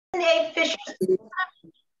Nate Fisher.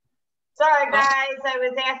 Sorry, guys, I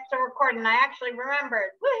was asked to record and I actually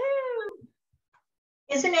remembered. Woohoo!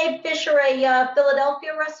 Isn't Abe Fisher a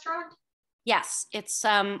Philadelphia restaurant? Yes, it's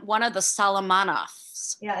one of the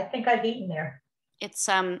Solomonovs. Yeah, I think I've eaten there. It's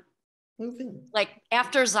like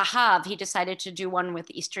after Zahav, he decided to do one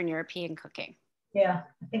with Eastern European cooking. Yeah,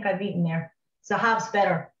 I think I've eaten there. Zahav's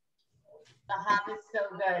better. Zahav is so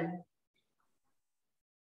good.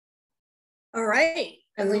 All right,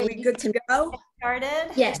 are we good to go?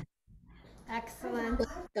 Started? Yes. Excellent.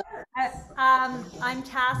 I'm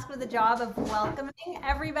tasked with the job of welcoming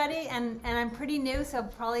everybody, and I'm pretty new, so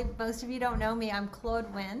probably most of you don't know me. I'm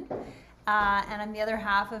Claude Wynn, and I'm the other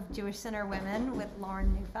half of Jewish Center Women with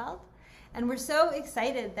Lauren Neufeld. And we're so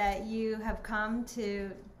excited that you have come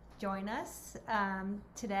to join us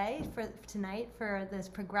tonight for this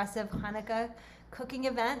progressive Hanukkah cooking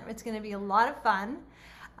event. It's going to be a lot of fun.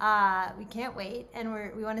 We can't wait, and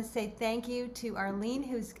we want to say thank you to Arlene,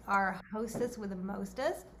 who's our hostess with the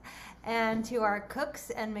mostest, and to our cooks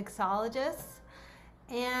and mixologists,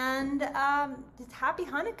 and it's happy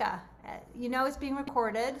Hanukkah. You know it's being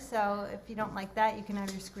recorded, so if you don't like that, you can have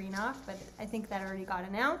your screen off, but I think that already got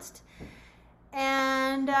announced.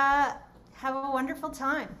 And have a wonderful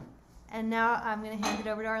time. And now I'm going to hand it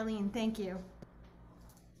over to Arlene. Thank you.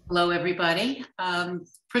 Hello, everybody.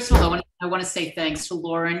 First of all, I want to say thanks to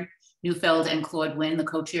Lauren Neufeld and Claude Wynn, the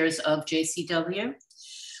co-chairs of JCW.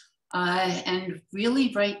 And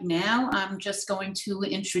really right now, I'm just going to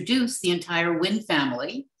introduce the entire Wynn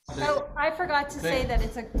family. Oh, I forgot to say that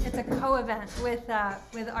it's a co-event with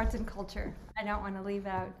Arts and Culture. I don't want to leave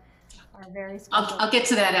out our very special. I'll get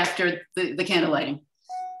to that after the candle lighting.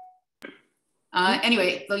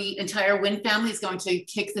 Anyway, the entire Wynn family is going to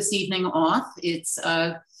kick this evening off. It's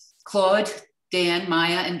Claude, Dan,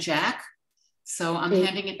 Maya, and Jack. So I'm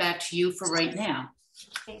handing it back to you for right now.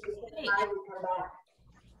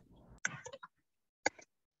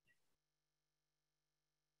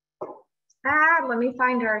 Let me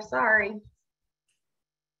find her, sorry.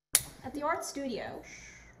 At the art studio.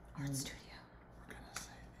 Art studio.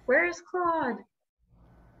 Where's Claude?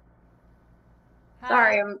 Hi.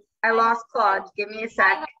 Sorry, I lost Claude. Give me a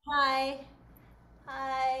sec. Hi.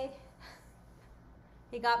 Hi.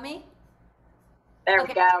 You got me? There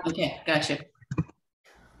we go. Okay, gotcha. You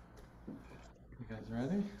guys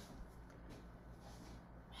ready?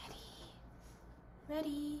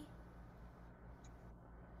 Ready.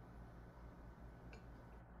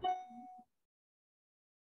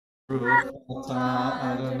 Baruch atah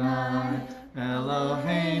Adonai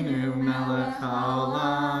Eloheinu melech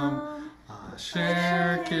haolam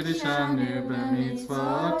asher kiddishanu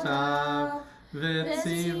b'mitzvotav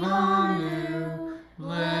v'tzivanu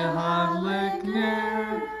lehadlik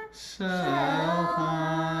ner shel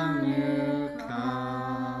Chanukah.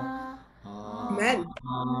 Amen.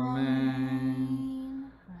 Amen.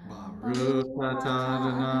 Baruch atah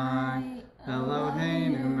Adonai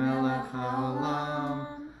Eloheinu melech haolam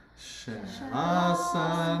She'asa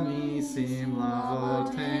nisim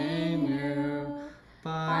lavoteinu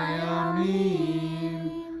bayamim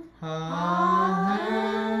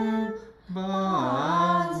hahem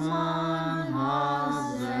ba'azman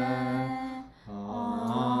hazeh.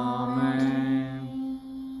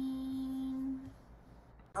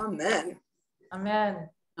 Amen. Amen.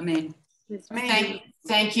 Amen. Amen.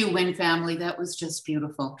 Thank you, Wynn family. That was just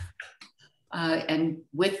beautiful. And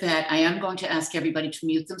with that, I am going to ask everybody to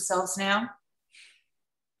mute themselves now.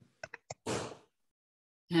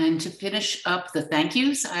 And to finish up the thank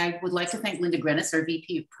yous, I would like to thank Linda Grenis, our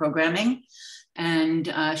VP of Programming,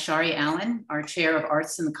 and Shari Allen, our Chair of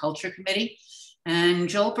Arts and the Culture Committee. And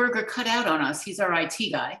Joel Berger cut out on us. He's our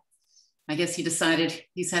IT guy. I guess he decided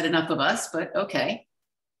he's had enough of us, but okay.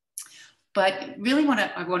 But really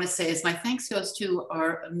I want to say is my thanks goes to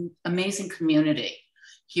our amazing community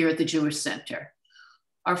here at the Jewish Center.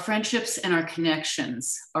 Our friendships and our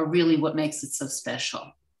connections are really what makes it so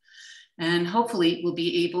special. And hopefully we'll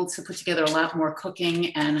be able to put together a lot more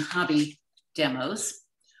cooking and hobby demos.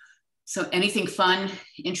 So anything fun,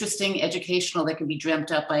 interesting, educational that can be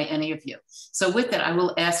dreamt up by any of you. So with that, I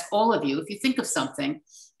will ask all of you, if you think of something,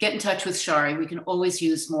 get in touch with Shari. We can always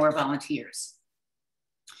use more volunteers.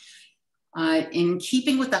 In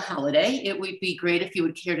keeping with the holiday, it would be great if you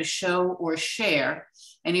would care to show or share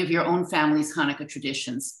any of your own family's Hanukkah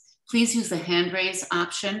traditions. Please use the hand raise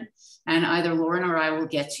option and either Lauren or I will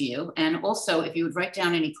get to you. And also if you would write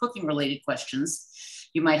down any cooking related questions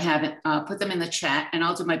you might have, put them in the chat and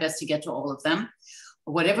I'll do my best to get to all of them.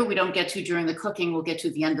 Whatever we don't get to during the cooking, we'll get to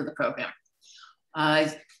at the end of the program.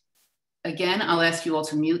 Again, I'll ask you all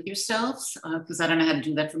to mute yourselves because I don't know how to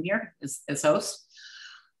do that from here as host.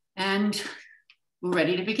 And we're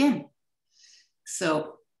ready to begin.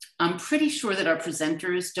 So I'm pretty sure that our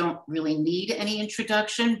presenters don't really need any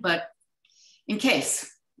introduction, but in case,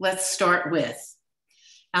 let's start with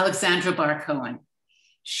Alexandra Bar-Cohen.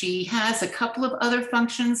 She has a couple of other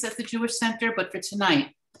functions at the Jewish Center, but for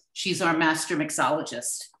tonight, she's our master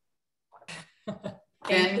mixologist.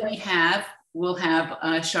 Then we'll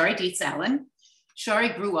have Shari Dietz-Allen. Shari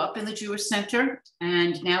grew up in the Jewish Center,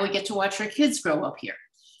 and now we get to watch her kids grow up here.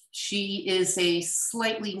 She is a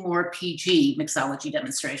slightly more PG mixology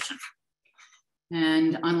demonstration.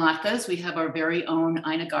 And on latkes, we have our very own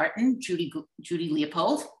Ina Garten, Judy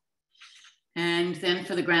Leopold. And then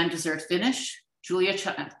for the grand dessert finish,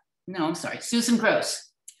 Susan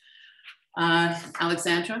Gross.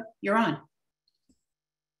 Alexandra, you're on.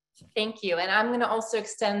 Thank you. And I'm going to also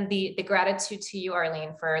extend the gratitude to you,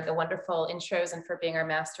 Arlene, for the wonderful intros and for being our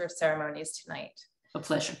master of ceremonies tonight. A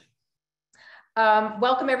pleasure.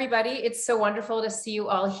 Welcome, everybody. It's so wonderful to see you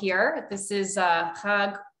all here. This is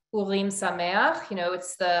Chag Urim Sameach. You know,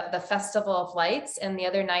 it's the Festival of Lights. And the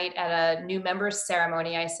other night at a new members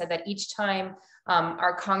ceremony, I said that each time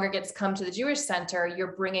our congregates come to the Jewish Center,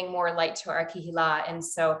 you're bringing more light to our kihila. And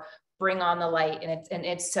so bring on the light, and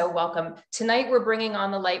it's so welcome. Tonight, we're bringing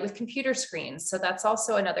on the light with computer screens. So that's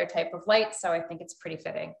also another type of light. So I think it's pretty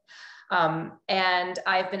fitting. And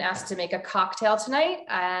I've been asked to make a cocktail tonight.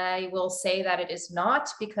 I will say that it is not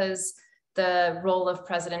because the role of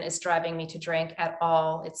president is driving me to drink at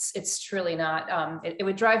all. It's truly not. It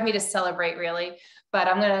would drive me to celebrate, really. But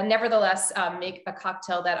I'm going to nevertheless make a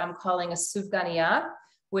cocktail that I'm calling a sufganiya,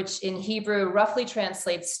 which in Hebrew roughly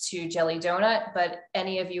translates to jelly donut. But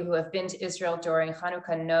any of you who have been to Israel during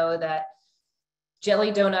Chanukah know that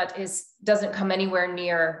jelly donut doesn't come anywhere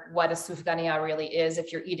near what a sufganiya really is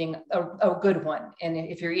if you're eating a good one. And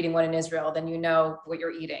if you're eating one in Israel, then you know what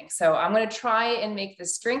you're eating. So I'm going to try and make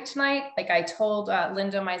this drink tonight. Like I told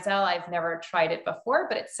Linda Meisel, I've never tried it before,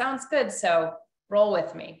 but it sounds good. So roll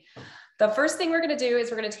with me. The first thing we're going to do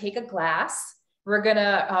is we're going to take a glass. We're going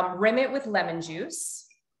to rim it with lemon juice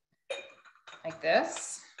like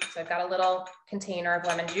this. So I've got a little container of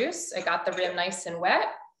lemon juice. I got the rim nice and wet.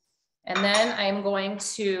 And then I'm going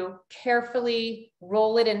to carefully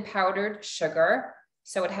roll it in powdered sugar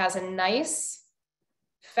so it has a nice,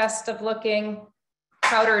 festive looking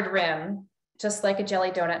powdered rim, just like a jelly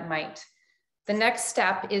donut might. The next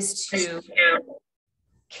step is to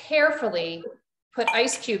carefully put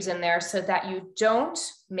ice cubes in there so that you don't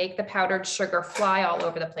make the powdered sugar fly all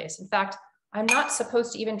over the place. In fact, I'm not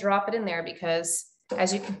supposed to even drop it in there because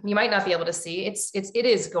as you might not be able to see, it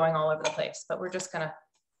is going all over the place, but we're just gonna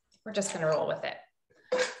roll with it.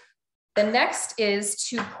 The next is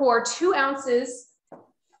to pour 2 ounces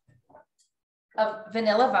of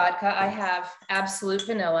vanilla vodka. I have absolute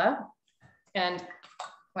vanilla. And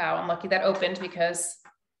wow, I'm lucky that opened because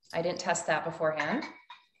I didn't test that beforehand.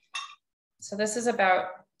 So this is about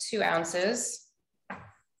 2 ounces.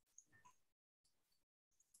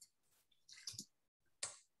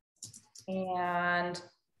 And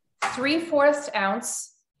 3/4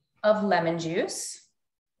 ounce of lemon juice.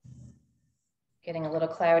 Getting a little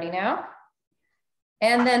cloudy now.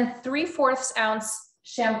 And then 3/4 ounce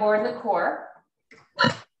Chambord liqueur.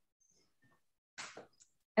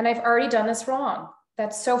 And I've already done this wrong.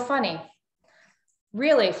 That's so funny.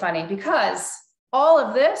 Really funny, because all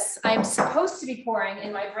of this I'm supposed to be pouring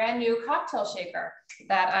in my brand new cocktail shaker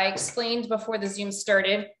that I explained before the Zoom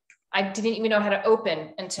started. I didn't even know how to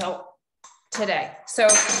open until today. So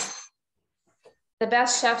the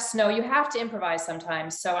best chefs know you have to improvise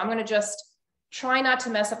sometimes. So I'm going to just try not to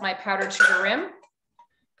mess up my powdered sugar rim.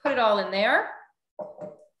 Put it all in there.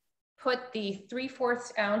 Put the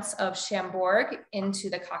 3/4 ounce of Chambord into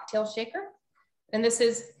the cocktail shaker. And this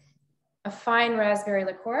is a fine raspberry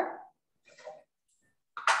liqueur.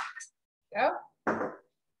 Go.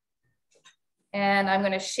 And I'm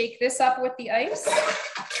going to shake this up with the ice.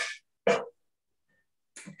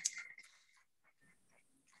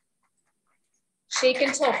 Shake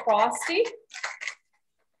until frosty.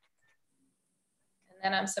 And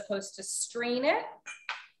then I'm supposed to strain it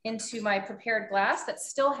into my prepared glass that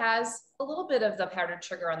still has a little bit of the powdered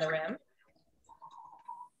sugar on the rim.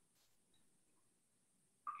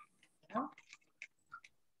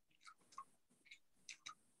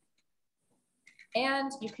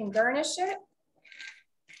 And you can garnish it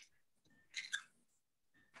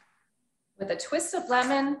with a twist of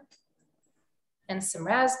lemon and some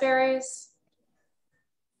raspberries.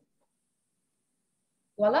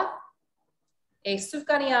 Voila, a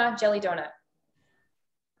sufganiya jelly donut.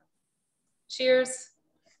 Cheers.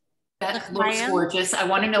 That looks gorgeous. I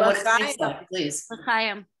want to know what it tastes like, please.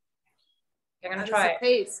 L'chaim. I'm gonna try it.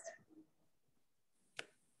 Taste.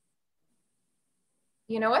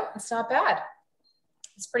 you know what? It's not bad.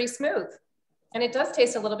 It's pretty smooth. And it does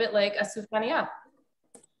taste a little bit like a souflania.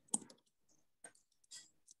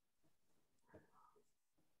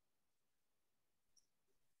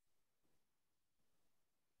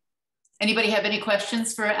 Anybody have any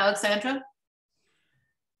questions for Alexandra?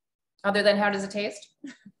 Other than how does it taste?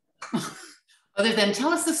 Other than tell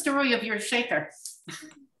us the story of your shaker.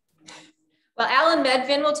 Well, Alan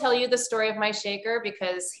Medvin will tell you the story of my shaker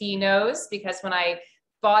because he knows, because when I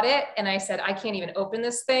bought it and I said, I can't even open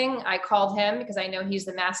this thing, I called him because I know he's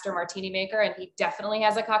the master martini maker and he definitely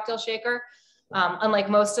has a cocktail shaker.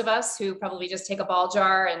 Unlike most of us who probably just take a ball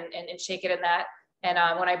jar and shake it in that. And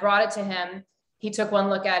when I brought it to him, he took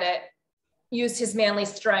one look at it, used his manly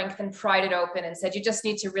strength and pried it open and said, you just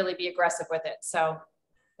need to really be aggressive with it. So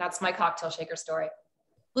that's my cocktail shaker story.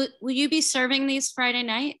 Will you be serving these Friday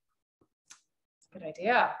night? Good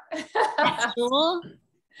idea. At school?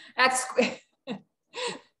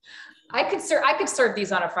 I could serve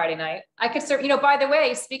these on a Friday night. I could serve, by the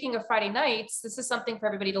way, speaking of Friday nights, this is something for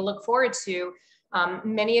everybody to look forward to.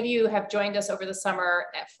 Many of you have joined us over the summer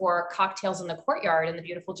for cocktails in the courtyard in the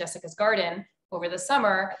beautiful Jessica's Garden over the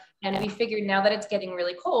summer. And we figured now that it's getting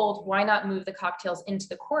really cold, why not move the cocktails into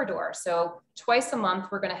the corridor? So twice a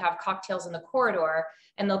month, we're going to have cocktails in the corridor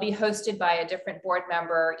and they'll be hosted by a different board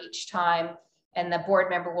member each time. And the board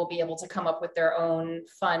member will be able to come up with their own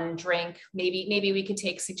fun drink. Maybe we could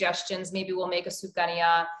take suggestions. Maybe we'll make a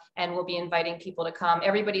souflania and we'll be inviting people to come.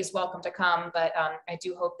 Everybody's welcome to come, but I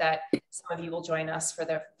do hope that some of you will join us for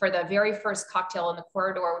the very first cocktail in the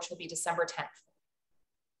corridor, which will be December 10th.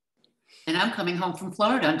 And I'm coming home from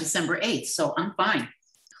Florida on December 8th, so I'm fine.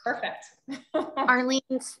 Perfect. Arlene,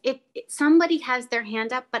 somebody has their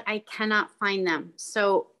hand up, but I cannot find them.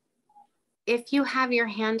 So if you have your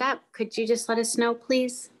hand up, could you just let us know,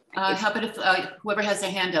 please? How about if whoever has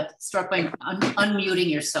their hand up, start by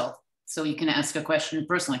unmuting yourself so you can ask a question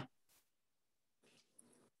personally.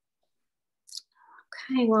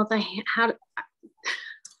 Okay,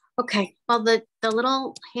 well, the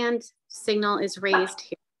little hand signal is raised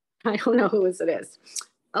here. I don't know who it is.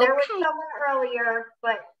 Okay. There was someone earlier,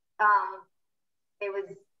 but it was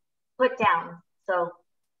put down. So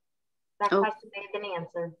that question may have been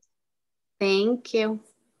answered. Thank you.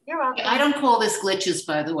 You're welcome. I don't call this glitches,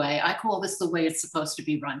 by the way. I call this the way it's supposed to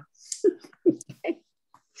be run.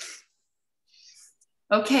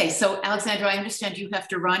 Okay, so Alexandra, I understand you have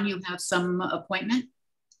to run. You have some appointment?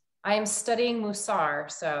 I am studying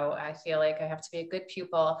Musar, so I feel like I have to be a good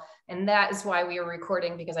pupil. And that is why we are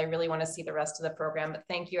recording, because I really want to see the rest of the program. But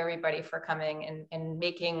thank you, everybody, for coming and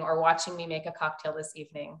making or watching me make a cocktail this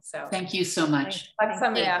evening. So thank you so much. What's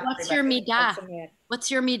your midah?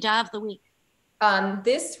 What's your midah of the week?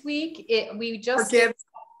 This week, we just did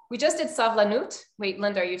Savlanut. Wait,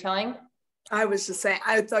 Linda, are you telling? I was just saying,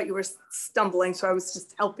 I thought you were stumbling, so I was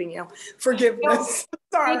just helping you. Forgiveness.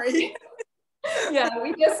 No. Sorry. Yeah,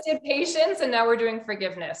 we just did patience and now we're doing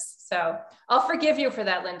forgiveness. So I'll forgive you for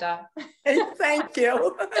that, Linda. Thank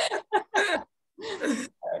you. Good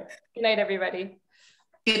night, everybody.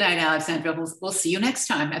 Good night, Alexandra. We'll see you next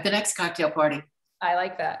time at the next cocktail party. I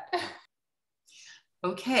like that.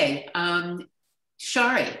 Okay.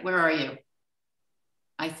 Shari, where are you?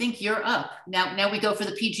 I think you're up. Now we go for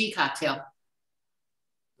the PG cocktail.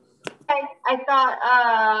 I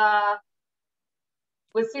thought,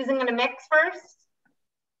 was Susan going to mix first?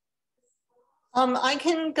 I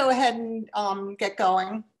can go ahead and get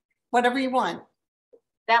going. Whatever you want.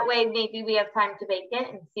 That way, maybe we have time to bake it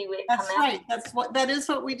and see what That's right. That is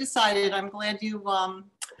what we decided. I'm glad you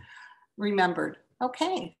remembered.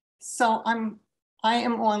 Okay, so I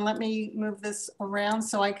am on. Let me move this around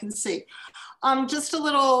so I can see. Just a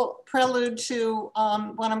little prelude to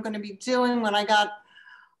what I'm going to be doing. When I got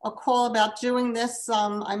a call about doing this,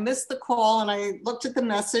 I missed the call and I looked at the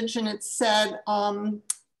message and it said,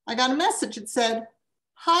 I got a message. It said,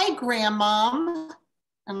 "Hi, Grandmom."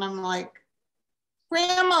 And I'm like,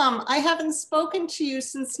 "Grandmom, I haven't spoken to you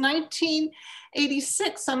since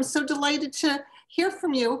 1986. I'm so delighted to hear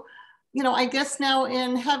from you. You know, I guess now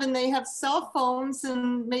in heaven they have cell phones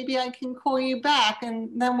and maybe I can call you back."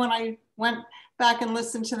 And then when I went back and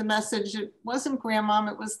listened to the message, it wasn't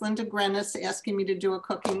Grandmom, it was Linda Grennis asking me to do a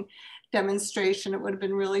cooking demonstration. It would have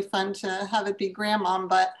been really fun to have it be Grandmom,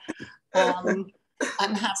 but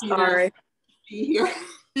I'm happy to be here.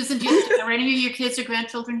 Susan, are any of your kids or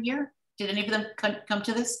grandchildren here? Did any of them come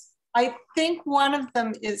to this? I think one of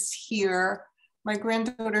them is here. My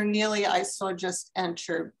granddaughter Nelia, I saw just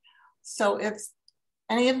entered. So if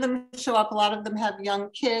any of them show up, a lot of them have young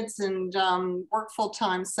kids and work full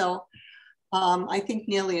time. So I think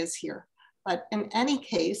Nelia is here. But in any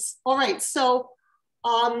case, all right. So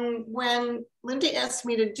when Linda asked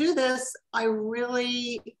me to do this,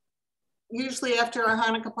 usually after our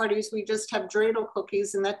Hanukkah parties, we just have dreidel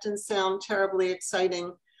cookies, and that didn't sound terribly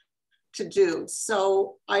exciting to do.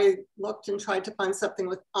 So I looked and tried to find something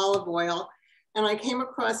with olive oil, and I came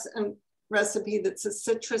across a recipe that's a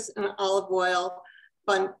citrus and olive oil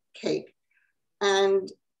bundt cake. And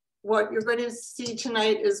what you're going to see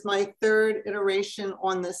tonight is my third iteration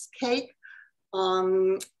on this cake.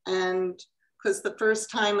 And because the first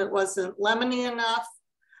time it wasn't lemony enough,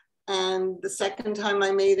 and the second time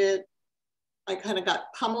I made it, I kind of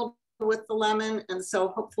got pummeled with the lemon. And so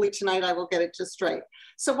hopefully tonight I will get it just right.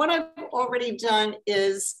 So what I've already done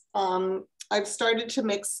is I've started to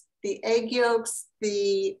mix the egg yolks,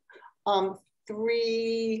 the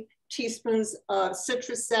 3 teaspoons of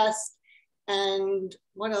citrus zest, and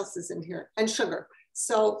what else is in here? And sugar.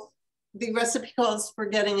 So the recipe calls for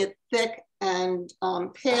getting it thick and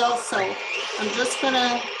pale. So I'm just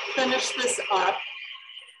gonna finish this up.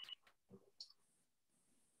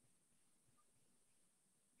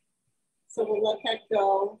 So we'll let that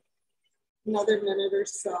go another minute or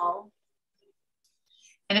so.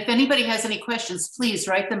 And if anybody has any questions, please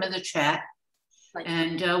write them in the chat, Right.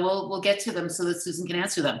 and we'll get to them so that Susan can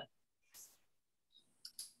answer them.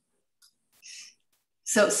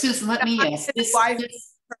 So Susan, let me ask, this cake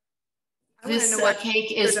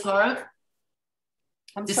is parve?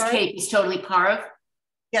 This cake is totally parve?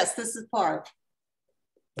 Yes, this is parve.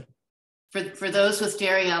 For those with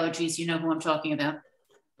dairy allergies, you know who I'm talking about.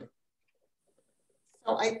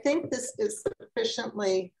 So I think this is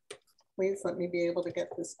sufficiently, please let me be able to get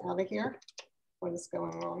this out of here. What is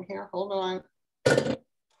going wrong here? Hold on.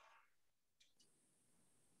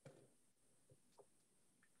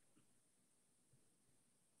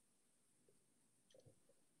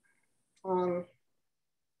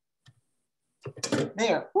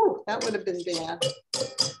 There, whew, that would have been bad.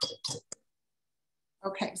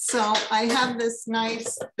 Okay, so I have this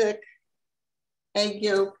nice thick egg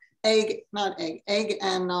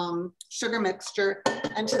and sugar mixture.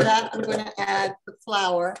 And to that, I'm going to add the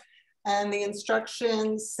flour. And the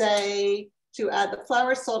instructions say to add the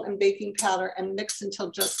flour, salt, and baking powder and mix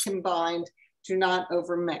until just combined. Do not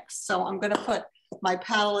overmix. So I'm going to put my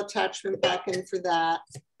paddle attachment back in for that.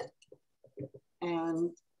 And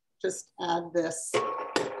just add this.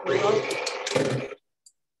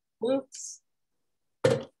 Oops.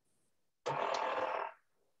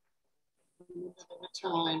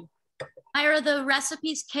 Time. Ira, the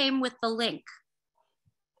recipes came with the link.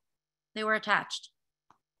 They were attached.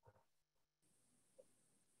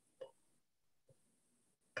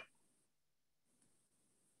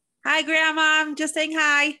 Hi, Grandma. I'm just saying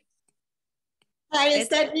hi. Hi, is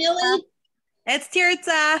that really? It's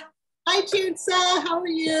Tirza. Hi, Tirza. How are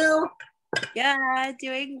you? Yeah,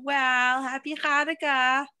 doing well. Happy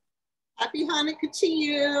Hanukkah. Happy Hanukkah to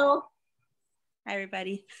you. Hi,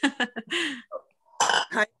 everybody.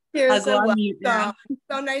 Hi, Tirza.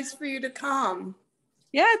 So nice for you to come.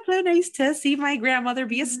 Yeah, it's so nice to see my grandmother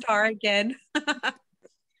be a star again.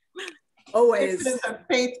 Always. This is a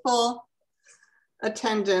faithful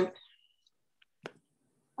attendant.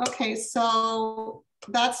 Okay, so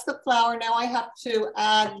that's the flour. Now I have to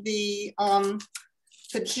add the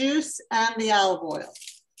juice and the olive oil.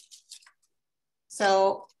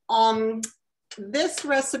 So this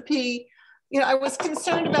recipe, you know, I was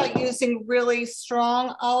concerned about using really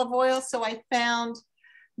strong olive oil, so I found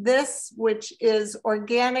this, which is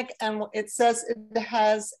organic, and it says it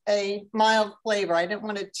has a mild flavor. I didn't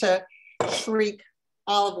want it to shriek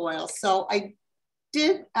olive oil, so I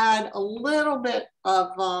did add a little bit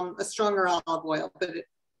of a stronger olive oil, but it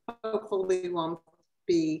hopefully won't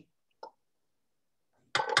be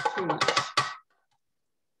too much.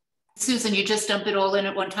 Susan, you just dumped it all in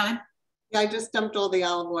at one time? Yeah, I just dumped all the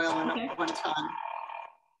olive oil in at one time.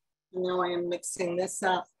 And now I am mixing this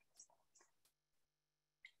up.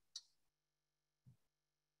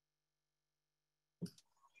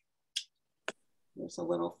 There's a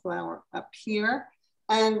little flour up here.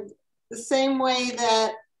 And the same way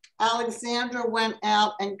that Alexandra went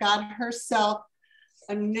out and got herself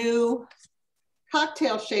a new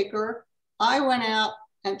cocktail shaker, I went out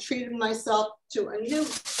and treated myself to a new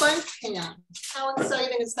bundt pan. How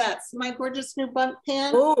exciting is that? See my gorgeous new bundt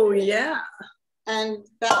pan? Oh, yeah. And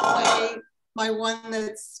that way, my one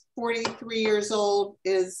that's 43 years old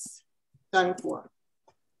is done for.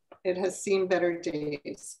 It has seen better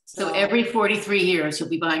days. So every 43 years, you'll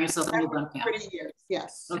be buying yourself a new bundt pan. 40 years,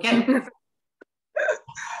 yes. Okay.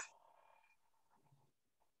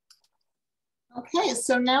 Okay,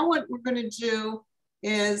 so now what we're going to do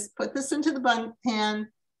is put this into the bundt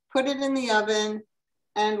pan, put it in the oven,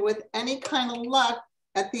 and with any kind of luck,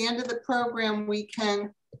 at the end of the program, we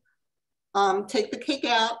can take the cake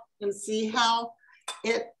out and see how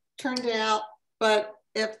it turned out. But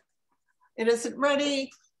if it isn't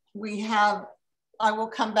ready, I will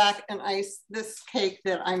come back and ice this cake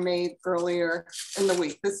that I made earlier in the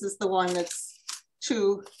week. This is the one that's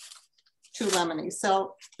too lemony.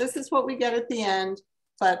 So this is what we get at the end,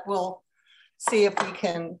 but we'll see if we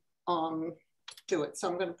can do it. So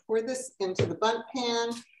I'm going to pour this into the bundt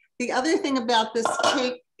pan. The other thing about this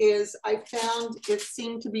cake is I found it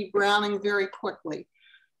seemed to be browning very quickly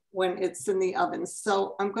when it's in the oven.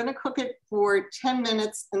 So I'm going to cook it for 10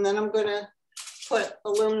 minutes and then I'm going to put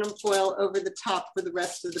aluminum foil over the top for the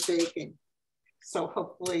rest of the baking. So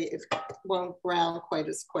hopefully it won't brown quite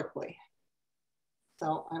as quickly.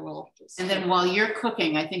 So I will just. And then while you're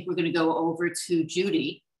cooking, I think we're going to go over to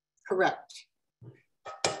Judy. Correct.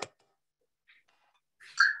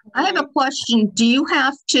 I have a question. Do you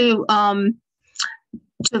have to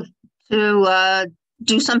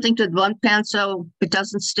do something to the bundt pan so it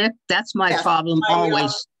doesn't stick? That's my problem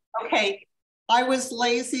always. Okay. I was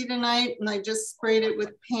lazy tonight and I just sprayed it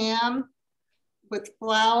with Pam with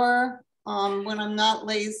flour. When I'm not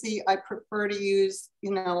lazy, I prefer to use,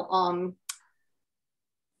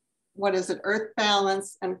 what is it, Earth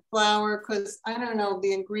Balance and flour, because I don't know,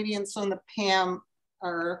 the ingredients on the Pam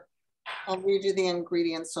are, I'll read you the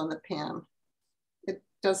ingredients on the Pam. It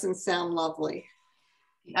doesn't sound lovely.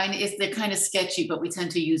 They're kind of sketchy, but we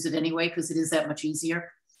tend to use it anyway because it is that much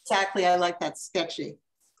easier. Exactly, I like that sketchy.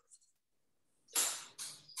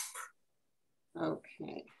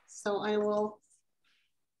 Okay, so I will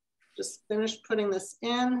just finish putting this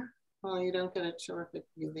in. Well, you don't get a terrific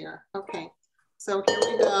view there. Okay, so here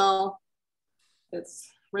we go. It's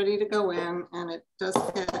ready to go in and it does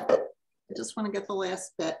get, I just want to get the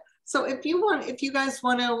last bit. So if you guys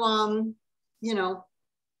want to,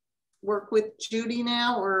 work with Judy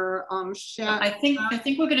now or I think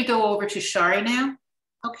we're going to go over to Shari now.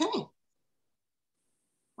 Okay.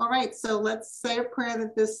 All right, so let's say a prayer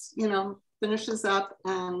that this, finishes up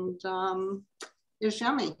and is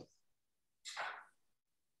yummy.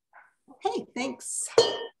 Okay, thanks.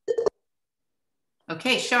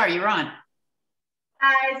 Okay, Shari, you're on.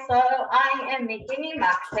 Hi, so I am making a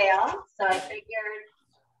mocktail. So I figured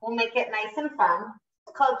we'll make it nice and fun.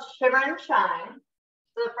 It's called Shiver and Shine.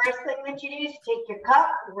 So the first thing that you do is take your cup.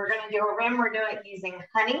 We're going to do a rim. We're doing it using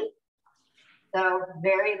honey. So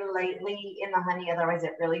very lightly in the honey, otherwise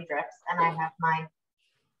it really drips. And I have my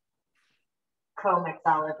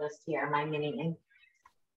co-mixologist here, my mini.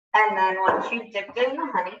 And then once you've dipped it in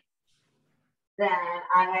the honey, then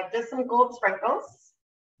I have just some gold sprinkles.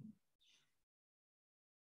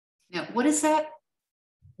 Now, what is that?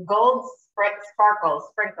 Gold sprinkles.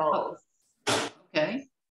 Oh. Okay.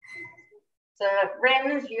 So it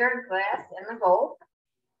rims your glass in the gold.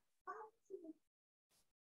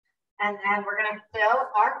 And then we're going to fill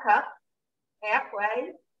our cup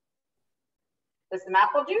halfway with some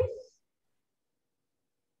apple juice.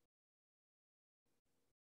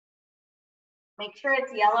 Make sure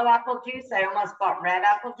it's yellow apple juice. I almost bought red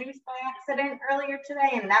apple juice by accident earlier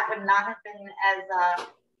today, and that would not have been as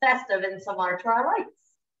festive and similar to our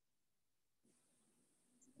lights.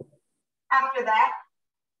 After that,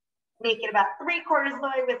 make it about 3/4 the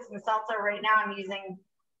way with some seltzer. Right now I'm using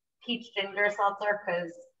peach ginger seltzer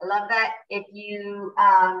because I love that. If you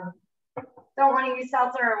don't want to use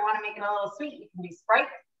seltzer or want to make it a little sweet, you can do Sprite.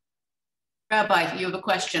 Rabbi, you have a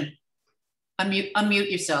question. Unmute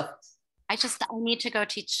yourself. I need to go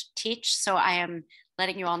teach. So I am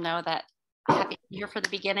letting you all know that I'm happy to be here for the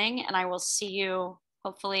beginning, and I will see you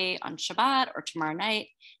hopefully on Shabbat or tomorrow night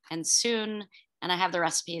and soon. And I have the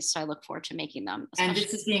recipes, so I look forward to making them. And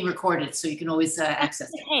this is being recorded, so you can always access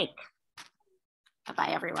it. Cake.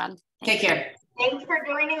 Bye-bye, everyone. Take care. Thanks for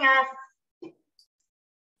joining us.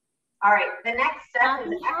 All right, the next step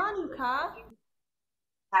is Chanukah.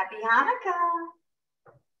 Happy Hanukkah.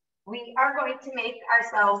 We are going to make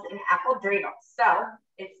ourselves an apple dreidel. So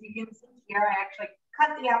if you can see here, I actually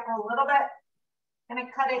cut the apple a little bit. I'm going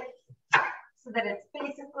to cut it so that it's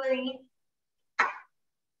basically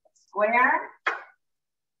square.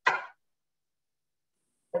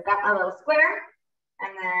 I've got my little square,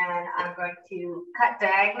 and then I'm going to cut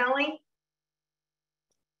diagonally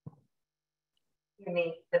to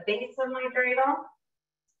make the base of my dreidel,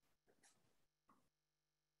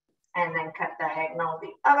 and then cut diagonal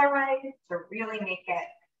the other way to really make it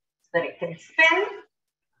so that it can spin.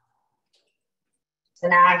 So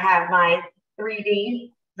now I have my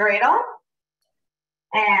 3D dreidel,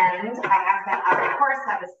 and I of course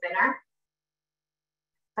have a spinner.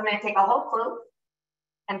 I'm going to take a whole clove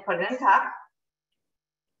and put it on top.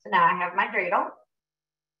 So now I have my dreidel.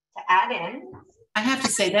 to add in. I have to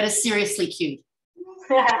say, that is seriously cute.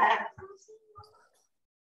 And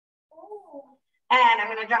I'm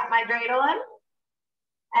going to drop my dreidel in.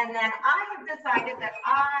 And then I have decided that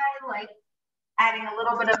I like adding a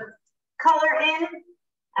little bit of color in.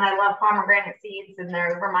 And I love pomegranate seeds, and they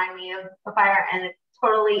remind me of the fire, and it's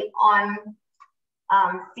totally on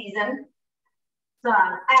season. So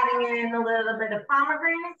I'm adding in a little bit of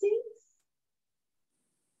pomegranate seeds.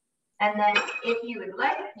 And then if you would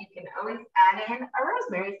like, you can always add in a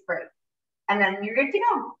rosemary sprig. And then you're good to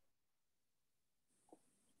go.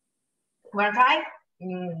 Want to try?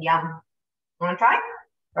 Yum. Want to try?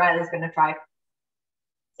 Riley's going to try.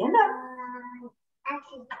 Stand up.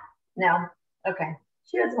 No. Okay.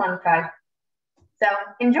 She doesn't want to try. So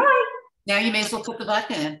enjoy. Now you may as well put the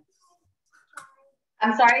vodka in.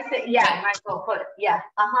 I'm sorry. So, yeah, might as well put it. Yeah.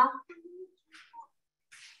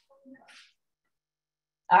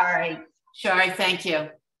 All right. Shari, thank you.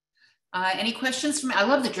 Any questions from me? I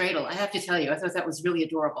love the dreidel. I have to tell you, I thought that was really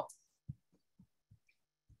adorable.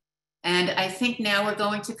 And I think now we're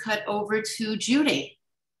going to cut over to Judy.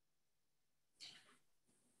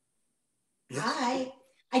 Hi,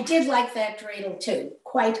 I did like that dreidel too,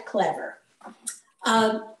 quite clever.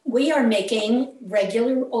 We are making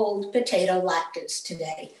regular old potato latkes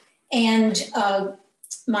today. And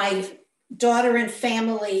my daughter and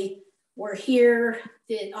family were here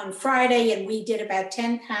on Friday, and we did about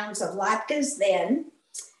 10 pounds of latkes then.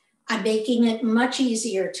 I'm making it much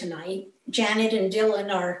easier tonight. Janet and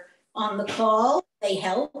Dylan are on the call, they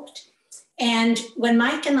helped. And when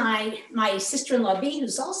Mike and I, my sister-in-law Bea,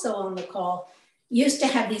 who's also on the call, used to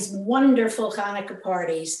have these wonderful Hanukkah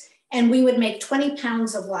parties, and we would make 20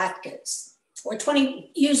 pounds of latkes, or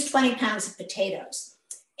use 20 pounds of potatoes.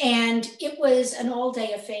 And it was an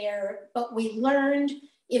all-day affair, but we learned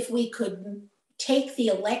if we could take the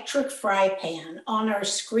electric fry pan on our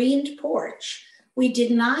screened porch, we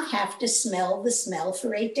did not have to smell the smell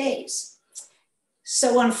for 8 days.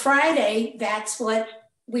 So on Friday, that's what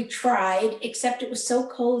we tried, except it was so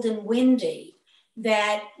cold and windy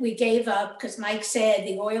that we gave up because Mike said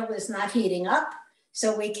the oil is not heating up.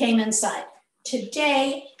 So we came inside.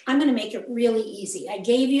 Today, I'm going to make it really easy. I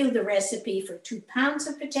gave you the recipe for 2 pounds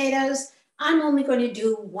of potatoes. I'm only going to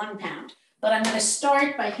do 1 pound, but I'm going to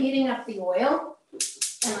start by heating up the oil,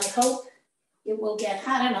 and I hope it will get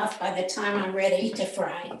hot enough by the time I'm ready to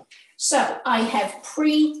fry. So I have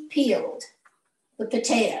pre-peeled the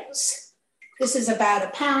potatoes. This is about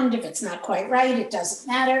 1 pound. If it's not quite right, it doesn't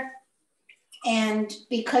matter. And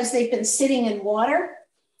because they've been sitting in water,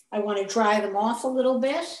 I want to dry them off a little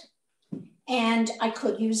bit. And I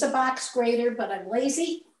could use a box grater, but I'm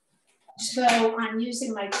lazy. So I'm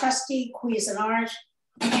using my trusty Cuisinart.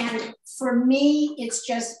 And for me, it's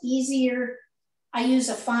just easier. I use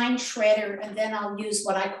a fine shredder, and then I'll use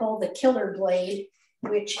what I call the killer blade,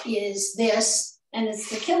 which is this. And it's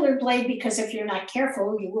the killer blade because if you're not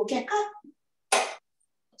careful, you will get cut.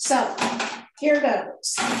 So here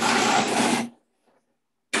goes.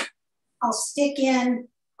 I'll stick in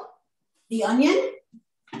the onion,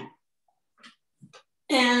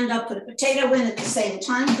 and I'll put a potato in at the same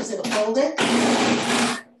time because it'll hold it.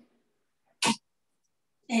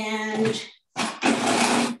 And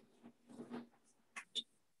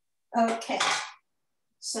okay,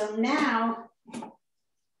 so now,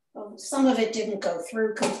 well, some of it didn't go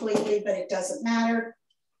through completely, but it doesn't matter.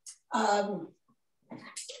 What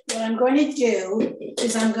I'm going to do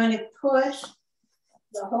is I'm going to put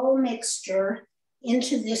the whole mixture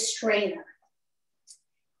into this strainer.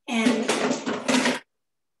 And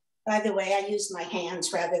by the way, I use my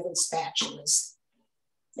hands rather than spatulas.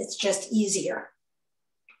 It's just easier.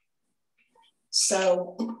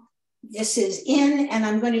 So this is in, and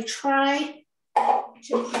I'm going to try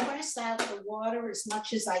to press out the water as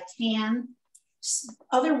much as I can.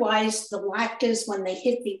 Otherwise, the latkes, when they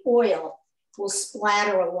hit the oil, will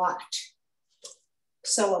splatter a lot.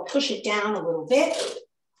 So I'll push it down a little bit.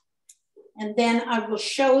 And then I will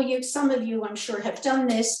show you, some of you I'm sure have done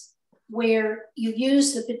this, where you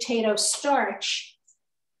use the potato starch.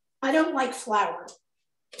 I don't like flour.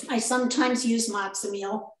 I sometimes use matzo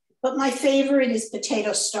meal, but my favorite is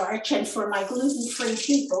potato starch. And for my gluten-free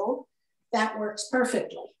people, that works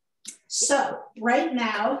perfectly. So right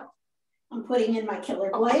now, I'm putting in my killer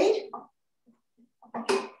blade,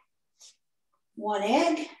 1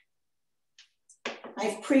 egg.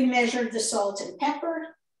 I've pre-measured the salt and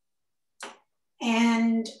pepper.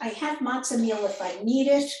 And I have matzo meal if I need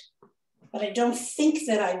it, but I don't think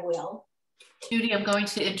that I will. Judy, I'm going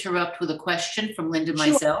to interrupt with a question from Linda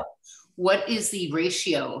myself. What is the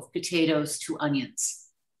ratio of potatoes to onions?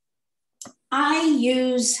 I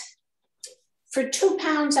use For 2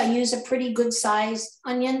 pounds, I use a pretty good sized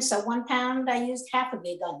onion. So 1 pound, I used half a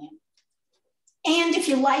big onion. And if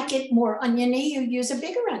you like it more oniony, you use a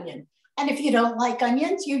bigger onion. And if you don't like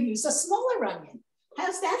onions, you use a smaller onion.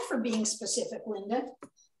 How's that for being specific, Linda?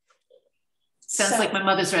 Sounds like my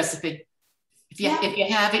mother's recipe. If you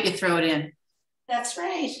have it, you throw it in. That's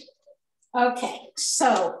right. Okay,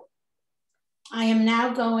 so I am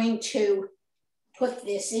now going to put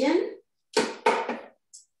this in.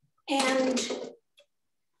 And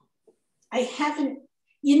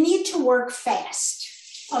you need to work fast.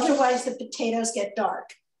 Otherwise the potatoes get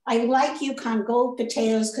dark. I like Yukon Gold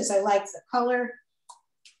potatoes because I like the color.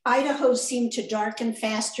 Idaho's seem to darken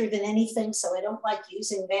faster than anything, so I don't like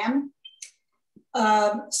using them.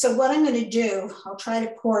 So what I'm gonna do, I'll try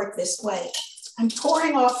to pour it this way. I'm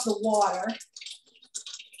pouring off the water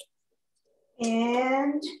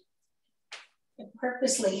and I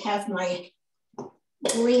purposely have my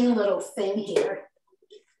green little thing here.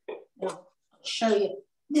 I'll show you.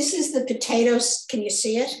 This is the potatoes. Can you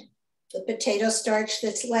see it? The potato starch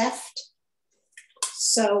that's left.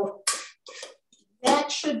 So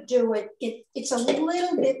that should do it. It's a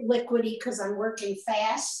little bit liquidy because I'm working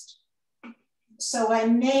fast. So I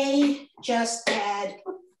may just add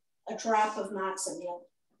a drop of matzo meal.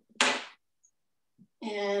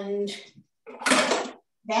 And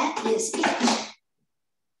that is it.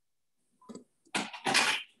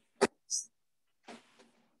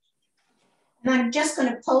 And I'm just going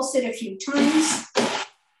to pulse it a few times.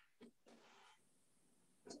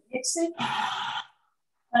 Mix it.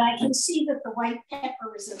 But I can see that the white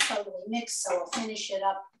pepper isn't totally mixed, so I'll finish it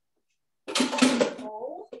up in the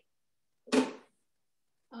bowl.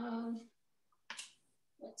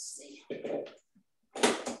 Let's see.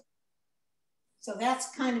 So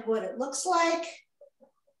that's kind of what it looks like.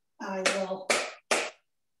 I will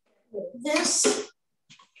put this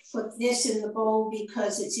in the bowl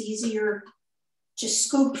because it's easier to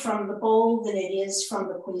scoop from the bowl than it is from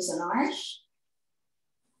the Cuisinart.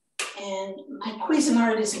 And my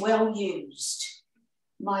Cuisinart is well used.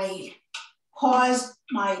 My pulse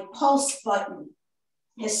button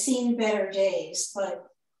has seen better days, but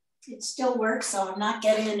it still works, so I'm not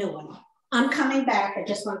getting a new one. I'm coming back, I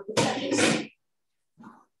just want to put that in.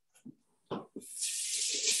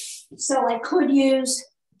 So I could use,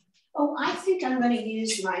 I think I'm going to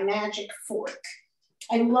use my magic fork.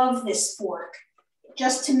 I love this fork,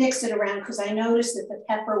 just to mix it around because I noticed that the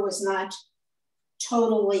pepper was not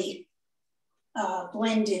totally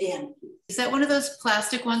blended in. Is that one of those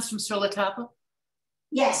plastic ones from Strolatapo?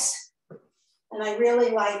 Yes, and I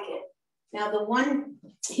really like it. Now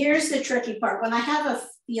here's the tricky part. When I have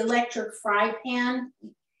the electric fry pan,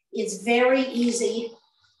 it's very easy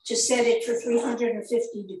to set it for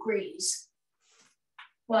 350 degrees.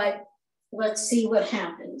 But let's see what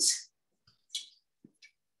happens.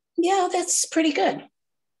 Yeah, that's pretty good.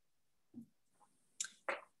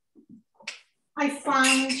 I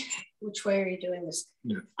find, which way are you doing this?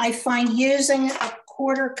 Yeah. I find using a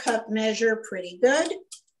 1/4 cup measure pretty good.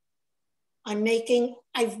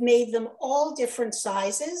 I've made them all different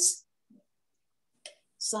sizes.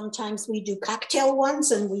 Sometimes we do cocktail ones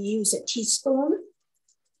and we use a teaspoon.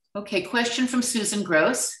 Okay, question from Susan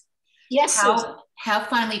Gross. Yes, Susan. How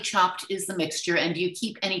finely chopped is the mixture and do you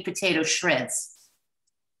keep any potato shreds?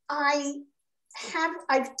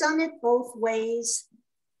 I've done it both ways.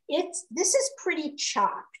 This is pretty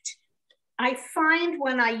chopped. I find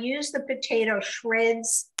when I use the potato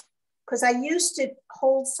shreds, because I used to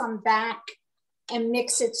hold some back and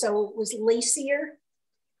mix it so it was lacier,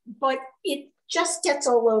 but it just gets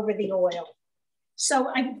all over the oil.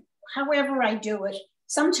 So however I do it,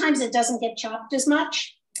 sometimes it doesn't get chopped as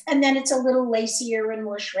much, and then it's a little lacier and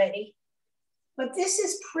more shreddy. But this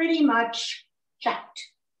is pretty much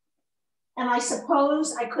chopped. And I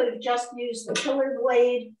suppose I could have just used the pillar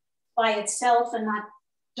blade by itself and not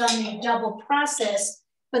done the double process,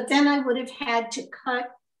 but then I would have had to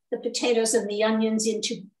cut the potatoes and the onions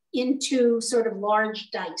into sort of large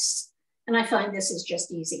dice. And I find this is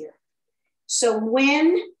just easier. So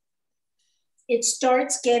when it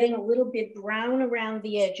starts getting a little bit brown around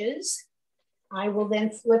the edges, I will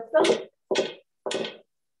then flip them,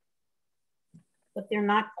 but they're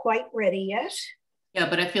not quite ready yet. Yeah,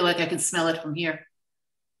 but I feel like I can smell it from here.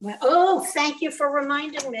 Well, thank you for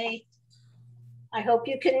reminding me. I hope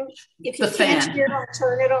you can, if you can't hear it, I'll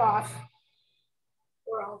turn it off.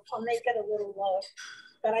 Or I'll make it a little low.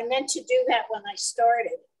 But I meant to do that when I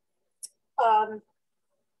started.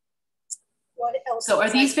 What else? So are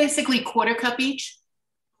these basically 1/4 cup each?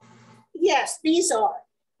 Yes, these are. All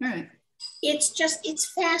right. It's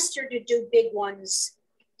faster to do big ones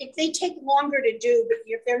they take longer to do, but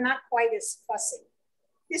they're not quite as fussy.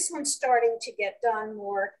 This one's starting to get done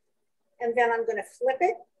more. And then I'm gonna flip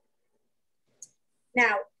it.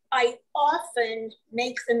 Now, I often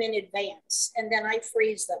make them in advance and then I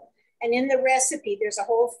freeze them. And in the recipe, there's a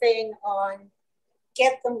whole thing on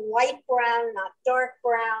get them light brown, not dark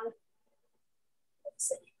brown. Let's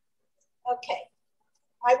see. Okay,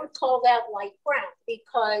 I would call that light brown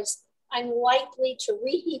because I'm likely to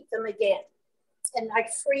reheat them again. And I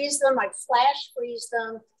freeze them, I flash freeze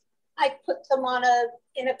them. I put them on a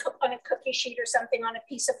cookie sheet or something on a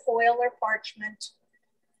piece of foil or parchment.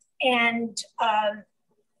 And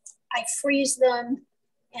I freeze them.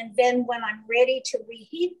 And then when I'm ready to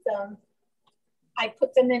reheat them, I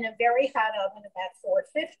put them in a very hot oven, about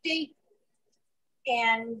 450,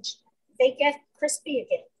 and they get crispy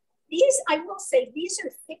again. These, I will say, these are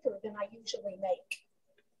thicker than I usually make.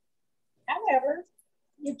 However,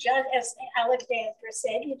 you just, as Alexandra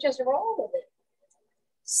said, you just roll with it.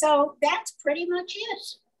 So that's pretty much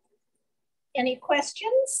it. Any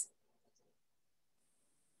questions?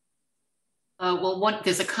 Well,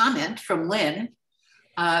 there's a comment from Lynn.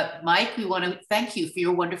 Mike, we want to thank you for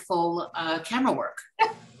your wonderful camera work.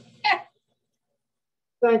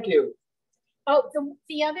 Thank you. Oh,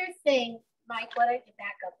 the other thing, Mike, why don't you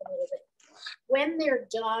back up a little bit? When they're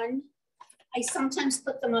done, I sometimes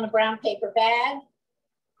put them on a brown paper bag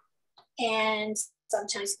and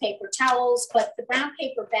sometimes paper towels, but the brown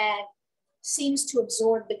paper bag seems to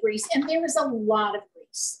absorb the grease, and there is a lot of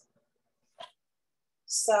grease.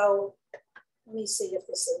 So let me see if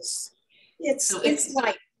this is, it's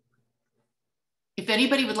light. If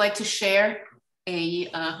anybody would like to share a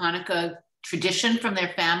Hanukkah tradition from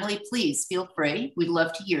their family, please feel free. We'd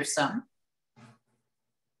love to hear some.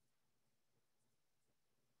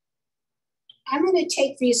 I'm going to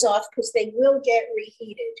take these off because they will get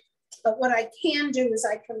reheated. But what I can do is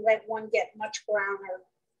I can let one get much browner.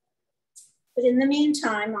 But in the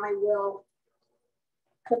meantime, I will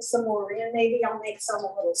put some more in. Maybe I'll make some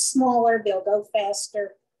a little smaller. They'll go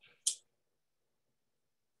faster.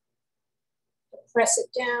 Press it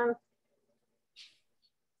down.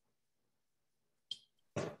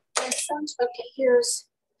 And okay,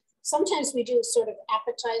 sometimes we do sort of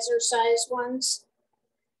appetizer size ones.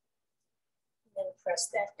 And then press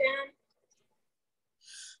that down.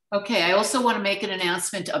 Okay, I also want to make an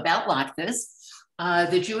announcement about latkes.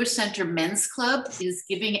 The Jewish Center Men's Club is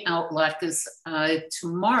giving out latkes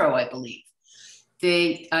tomorrow, I believe.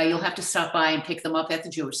 You'll have to stop by and pick them up at the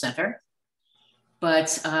Jewish Center.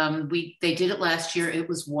 But they did it last year. It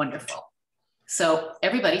was wonderful. So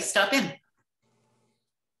everybody stop in.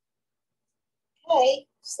 Okay,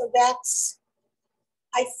 so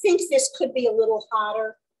I think this could be a little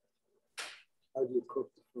hotter. How do you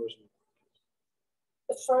cook the frozen?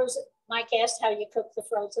 The frozen, Mike asked how you cook the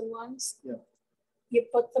frozen ones. Yeah. You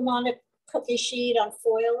put them on a cookie sheet on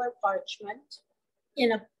foil or parchment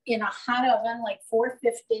in a hot oven, like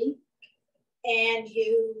 450, and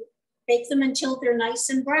you bake them until they're nice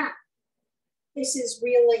and brown. This is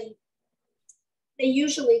really, they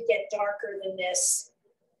usually get darker than this.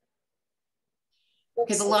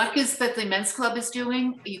 Okay, the latkes that the Men's Club is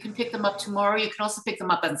doing, you can pick them up tomorrow. You can also pick them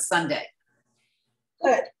up on Sunday.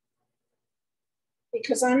 Good.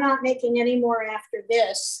 Because I'm not making any more after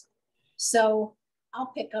this. So I'll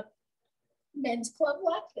pick up Men's Club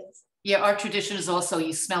latkes. Yeah, our tradition is also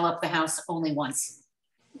you smell up the house only once.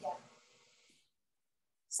 Yeah.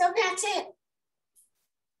 So that's it.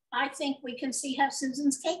 I think we can see how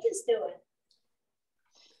Susan's cake is doing.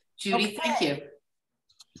 Judy, Okay. thank you.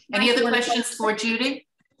 Any other questions for Judy?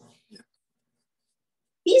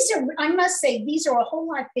 These are, I must say, these are a whole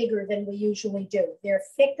lot bigger than we usually do. They're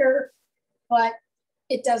thicker, but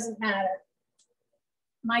it doesn't matter.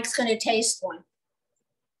 Mike's going to taste one.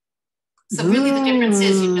 So really the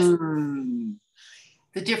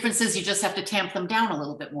difference is you just have to tamp them down a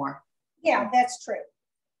little bit more. Yeah, that's true.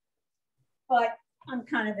 But I'm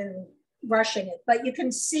kind of rushing it, but you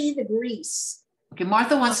can see the grease. Okay,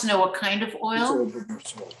 Martha wants to know what kind of oil.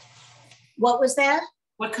 What was that?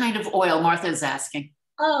 What kind of oil, Martha is asking.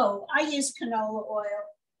 Oh, I use canola oil.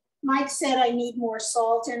 Mike said I need more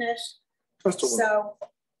salt in it. So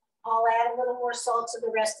I'll add a little more salt to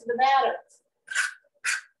the rest of the batter.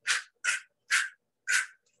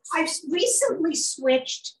 I've recently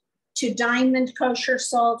switched to Diamond kosher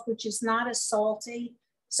salt, which is not as salty.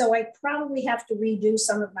 So I probably have to redo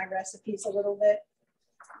some of my recipes a little bit.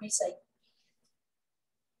 Let me see.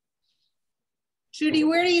 Judy,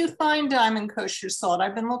 where do you find Diamond kosher salt?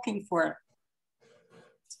 I've been looking for it.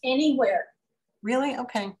 Anywhere. Really?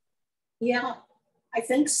 Okay. Yeah, I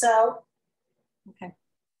think so. Okay.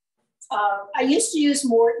 I used to use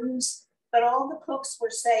Morton's, but all the cooks were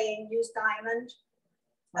saying use Diamond.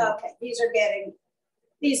 Okay, these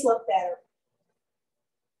look better.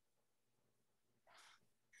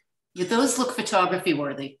 Yeah, those look photography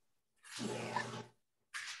worthy. Yeah.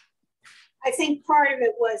 I think part of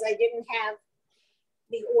it was I didn't have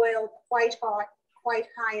the oil quite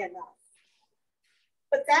high enough.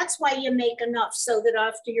 But that's why you make enough, so that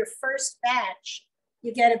after your first batch,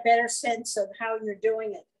 you get a better sense of how you're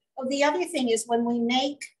doing it. Oh, the other thing is when we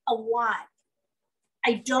make a lot,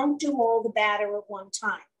 I don't do all the batter at one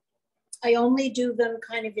time. I only do them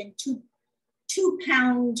kind of in two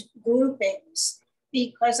pound groupings,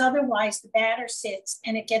 because otherwise the batter sits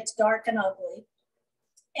and it gets dark and ugly.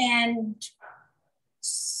 And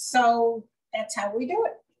so that's how we do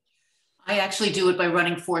it. I actually do it by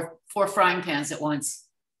running four frying pans at once.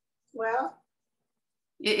 Well,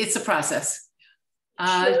 it's a process.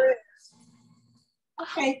 Sure is.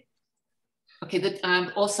 Okay. Okay,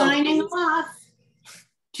 also signing off.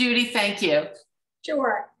 Judy, thank you.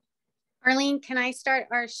 Sure. Arlene, can I start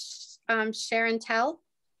our share and tell?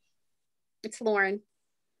 It's Lauren.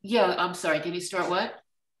 Yeah, I'm sorry. Can you start what?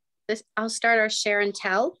 I'll start our share and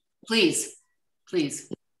tell. Please, please.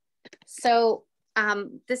 So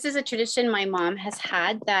this is a tradition my mom has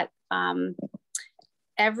had that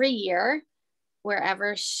every year,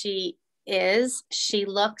 wherever she is, she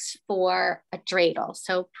looks for a dreidel.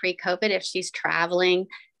 So pre-COVID, if she's traveling,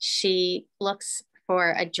 she looks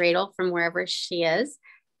for a dreidel from wherever she is.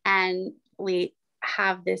 And we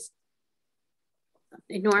have this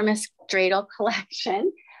enormous dreidel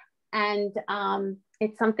collection. And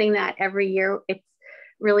it's something that every year it's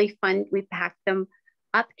really fun. We pack them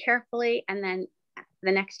up carefully, and then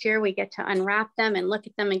the next year we get to unwrap them and look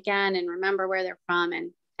at them again and remember where they're from.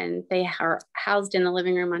 And they are housed in the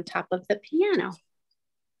living room on top of the piano.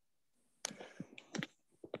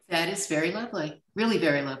 That is very lovely. Really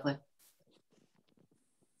very lovely.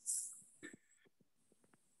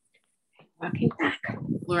 Walking back.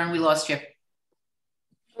 Lauren, we lost you.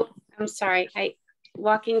 Oh, I'm sorry.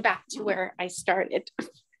 Walking back to where I started.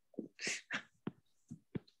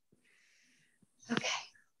 Okay.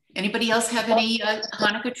 Anybody else have any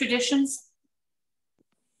Hanukkah traditions?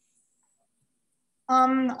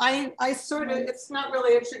 I sort of, it's not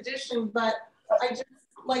really a tradition, but I just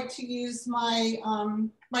like to use my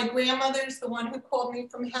my grandmother's, the one who called me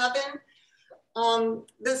from heaven.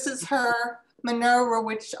 This is her menorah,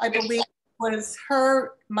 which I believe was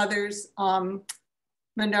her mother's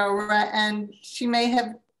menorah, and she may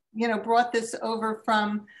have, brought this over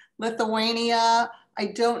from Lithuania. I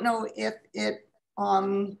don't know if it,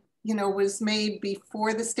 was made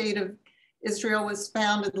before the state of Israel was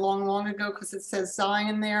founded long ago, because it says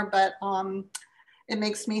Zion there, but it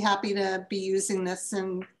makes me happy to be using this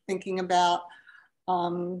and thinking about,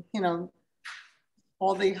 all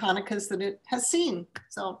the Hanukkahs that it has seen.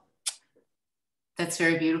 So that's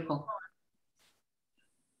very beautiful.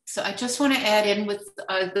 So I just want to add in with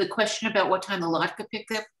the question about what time the latke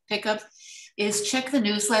pickup is. Check the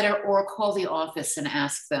newsletter or call the office and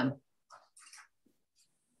ask them.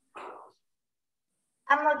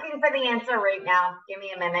 I'm looking for the answer right now. Give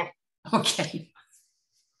me a minute. Okay.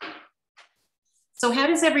 So how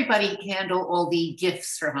does everybody handle all the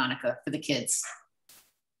gifts for Hanukkah for the kids?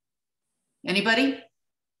 Anybody?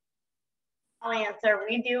 I'll answer.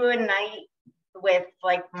 We do a night with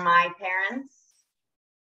like my parents.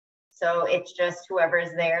 So it's just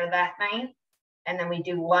whoever's there that night. And then we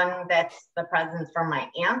do one that's the presents from my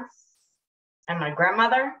aunts and my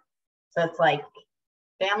grandmother. So it's like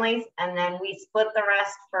families. And then we split the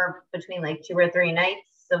rest for between like 2 or 3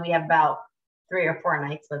 nights. So we have about 3 or 4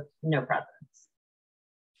 nights with no presents.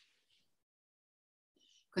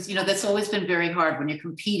 Because, that's always been very hard when you're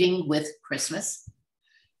competing with Christmas.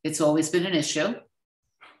 It's always been an issue.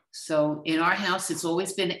 So in our house, it's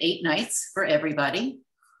always been 8 nights for everybody.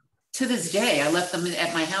 To this day, I left them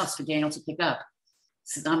at my house for Daniel to pick up.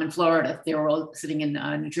 So I'm in Florida. They were all sitting in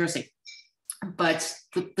New Jersey. But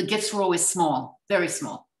the gifts were always small, very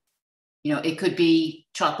small. It could be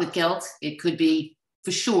chocolate gelt. It could be,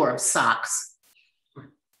 for sure, socks.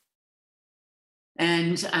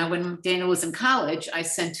 And when Daniel was in college, I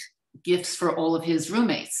sent gifts for all of his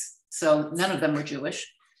roommates. So none of them were Jewish.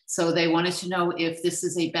 So they wanted to know if this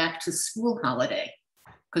is a back to school holiday,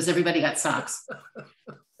 because everybody got socks.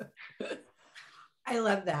 I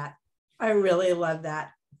love that. I really love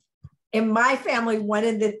that. In my family, one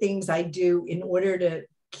of the things I do in order to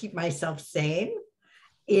keep myself sane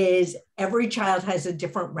is every child has a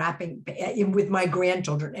different wrapping. With my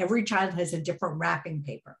grandchildren, every child has a different wrapping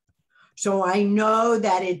paper. So I know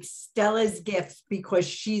that it's Stella's gifts because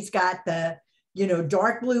she's got the you know,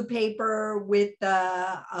 dark blue paper with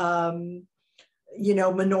the, you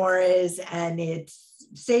know, menorahs, and it's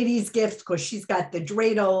Sadie's gifts because she's got the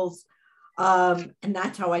dreidels. And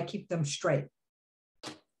that's how I keep them straight.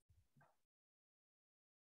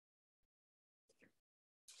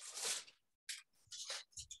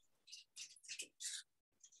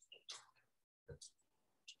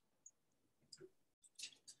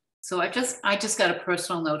 So I just got a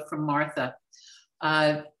personal note from Martha.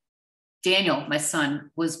 Daniel, my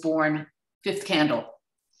son, was born 5th candle,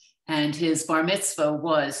 and his bar mitzvah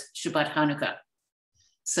was Shabbat Chanukah.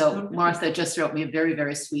 So Martha just wrote me a very,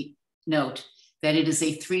 very sweet note that it is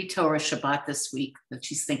a 3 Torah Shabbat this week, that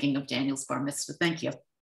she's thinking of Daniel's bar mitzvah. Thank you.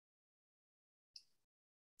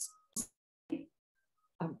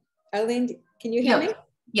 Arlene, can you hear me?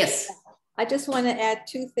 Yes. I just want to add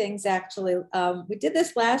 2 things, actually. We did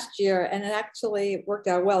this last year, and it actually worked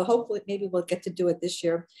out well. Hopefully, maybe we'll get to do it this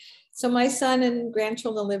year. So my son and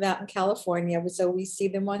grandchildren live out in California, so we see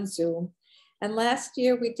them on Zoom. And last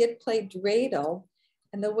year, we did play dreidel.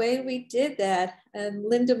 And the way we did that, and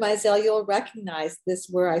Linda Mizell, you'll recognize this,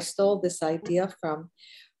 where I stole this idea from,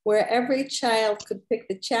 where every child could pick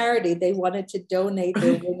the charity they wanted to donate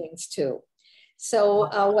their winnings to. So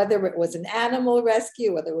whether it was an animal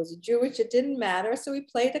rescue, whether it was a Jewish, it didn't matter. So we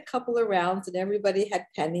played a couple of rounds, and everybody had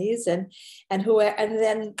pennies, and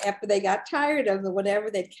then after they got tired of the whatever,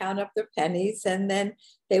 they'd count up their pennies, and then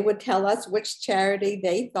they would tell us which charity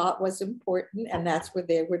they thought was important, and that's where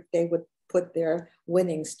they would put their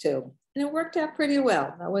winnings to. And it worked out pretty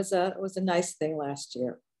well. It was a nice thing last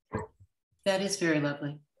year. That is very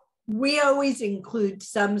lovely. We always include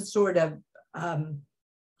some sort of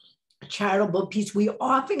charitable piece. We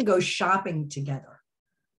often go shopping together.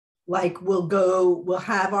 Like we'll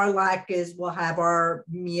have our latkes, we'll have our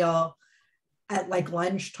meal at like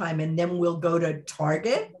lunchtime, and then we'll go to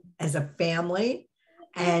Target as a family,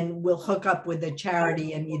 and we'll hook up with a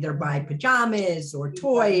charity and either buy pajamas or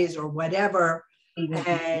toys or whatever.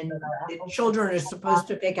 And the children are supposed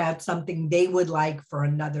to pick out something they would like for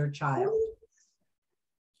another child.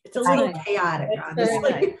 It's a little chaotic,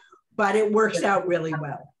 honestly, but it works out really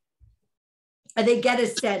well. And they get a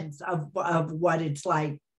sense of what it's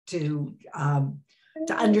like to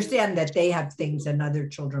understand that they have things and other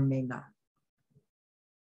children may not.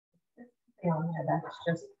 Yeah, that's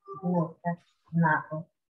just, no, that's not.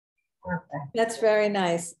 Okay. That's very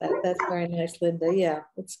nice. That's very nice, Linda. Yeah,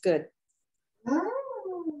 it's good.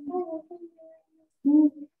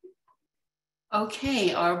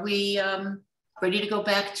 Okay, are we ready to go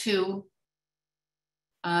back to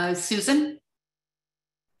Susan?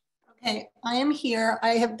 Okay, I am here.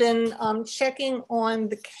 I have been checking on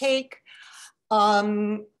the cake.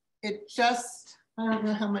 It just, I don't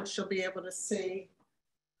know how much you'll be able to see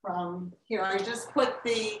from here. I just put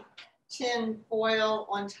the tin foil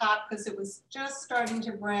on top because it was just starting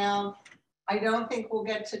to brown. I don't think we'll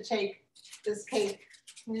get to take this cake.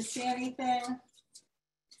 Can you see anything?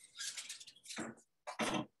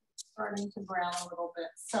 Starting to brown a little bit.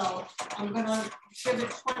 So I'm gonna give it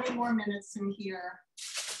 20 more minutes in here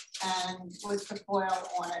and with the foil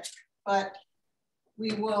on it. But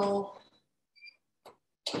we will,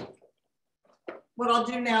 what I'll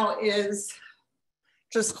do now is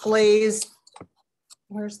just glaze.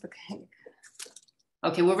 Where's the cake?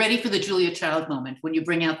 Okay, we're ready for the Julia Child moment when you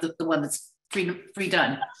bring out the one that's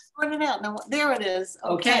pre-done. Bring it out. No, there it is.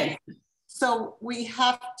 Okay. So we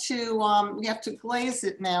have to glaze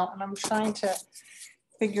it now, and I'm trying to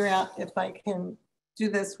figure out if I can do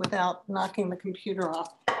this without knocking the computer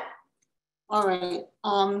off. All right.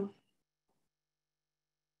 I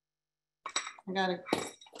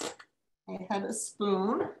had a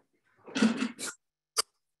spoon.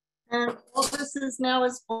 And all this is now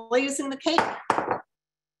is glazing the cake.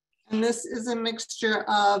 And this is a mixture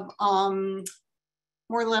of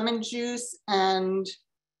more lemon juice and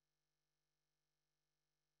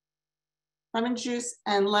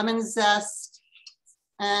lemon zest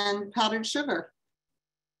and powdered sugar.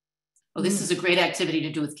 Well, this is a great activity to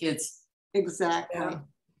do with kids. Exactly. Yeah.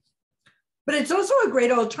 But it's also a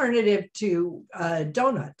great alternative to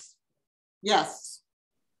donuts. Yes.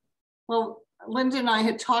 Well, Linda and I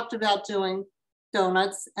had talked about doing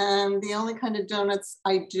donuts, and the only kind of donuts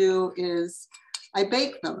I do is I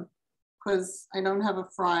bake them because I don't have a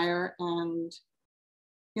fryer, and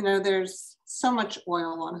you know, there's so much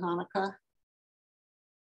oil on Hanukkah.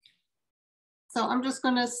 So I'm just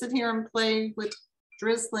going to sit here and play with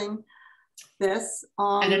drizzling this.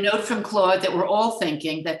 And a note from Claude that we're all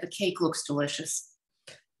thinking that the cake looks delicious.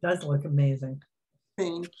 It does look amazing.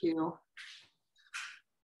 Thank you.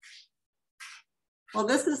 Well,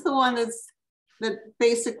 this is the one that's that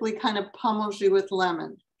basically kind of pummels you with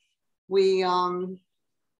lemon.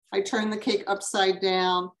 I turn the cake upside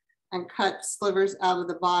down and cut slivers out of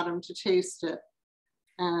the bottom to taste it.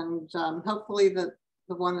 And hopefully the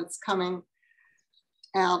one that's coming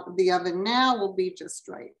out of the oven now will be just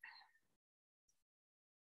right.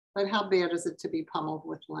 But how bad is it to be pummeled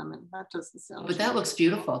with lemon? That doesn't sound. But that looks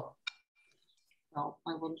beautiful. Well,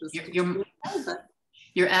 I will just.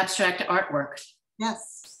 Your abstract artwork.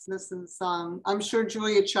 Yes, this is. I'm sure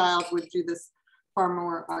Julia Child would do this far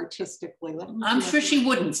more artistically. I'm sure she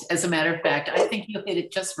wouldn't, as a matter of fact. I think you hit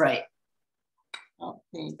it just right. Oh,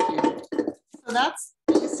 thank you. So that's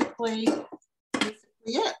basically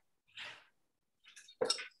it.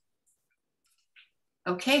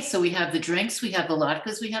 Okay, so we have the drinks, we have the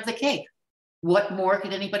latkes, we have the cake. What more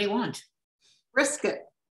could anybody want? Brisket.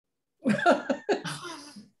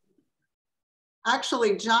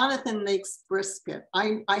 Actually, Jonathan makes brisket.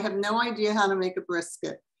 I have no idea how to make a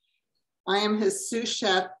brisket. I am his sous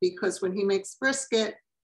chef because when he makes brisket,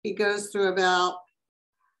 he goes through about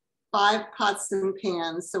 5 pots and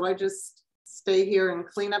pans. So I just stay here and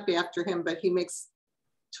clean up after him, but he makes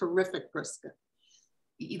terrific brisket.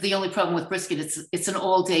 The only problem with brisket, it's an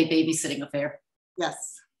all-day babysitting affair.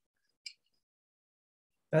 Yes.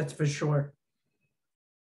 That's for sure.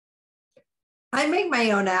 I make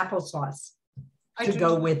my own applesauce to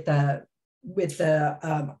go with the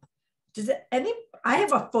I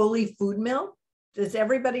have a Foley food mill. Does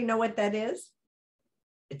everybody know what that is?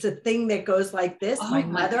 It's a thing that goes like this. Oh, my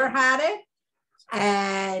mother had it,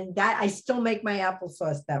 and that I still make my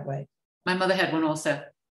applesauce that way. My mother had one also.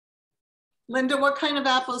 Linda, what kind of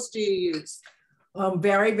apples do you use? I'm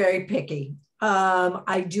very, very picky.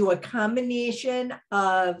 I do a combination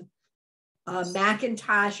of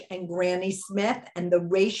Macintosh and Granny Smith, and the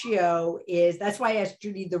ratio is, that's why I asked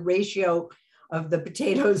Judy the ratio of the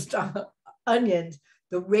potatoes to onions.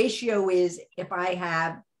 The ratio is if I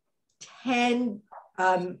have 10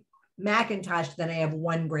 Macintosh, then I have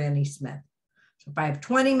 1 Granny Smith. So if I have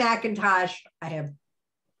 20 Macintosh, I have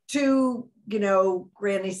 2,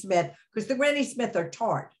 Granny Smith, because the Granny Smith are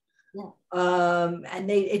tart. Yeah. And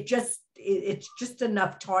it's just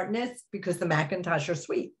enough tartness because the Macintosh are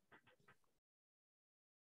sweet.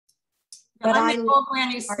 But I love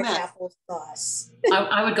Granny Smith. Applesauce.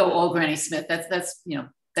 I would go all Granny Smith. That's me.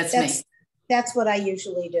 That's what I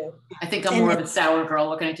usually do. I think I'm more of a sour girl.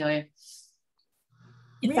 What can I tell you?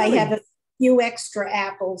 If I have a few extra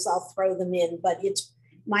apples, I'll throw them in, but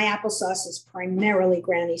my applesauce is primarily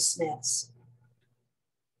Granny Smith's.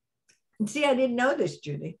 And see, I didn't know this,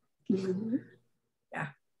 Judy. Mm-hmm. Yeah.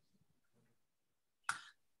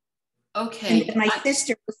 Okay. And my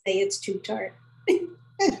sister will say it's too tart.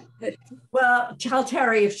 Well, tell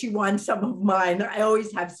Terry if she wants some of mine. I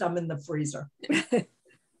always have some in the freezer.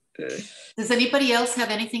 Does anybody else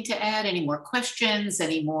have anything to add? Any more questions?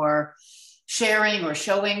 Any more sharing or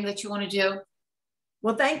showing that you want to do?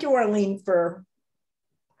 Well, thank you, Arlene, for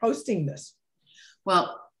hosting this.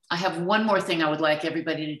 Well, I have one more thing I would like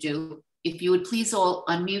everybody to do. If you would please all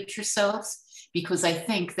unmute yourselves, because I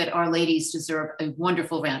think that our ladies deserve a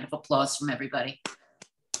wonderful round of applause from everybody.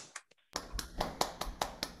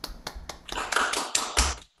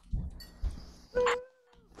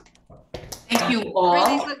 Thank you all.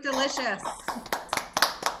 These look delicious.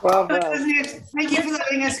 Bravo. Thank you for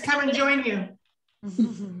letting us come and join you.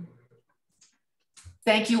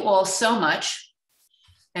 Thank you all so much.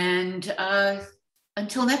 And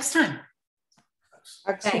until next time.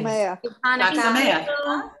 Aksamea. Aksamea.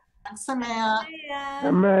 Aksamea.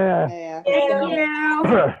 Thank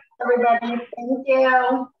you, everybody. Thank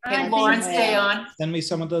you. Okay, Lauren, stay on. Send me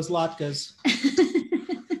some of those latkes.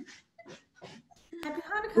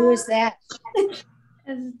 Who is that?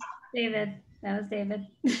 David. That was David.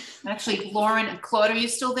 Actually, Lauren and Claude, are you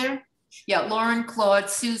still there? Yeah, Lauren, Claude,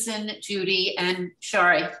 Susan, Judy, and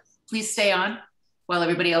Shari. Please stay on while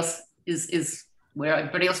everybody else is where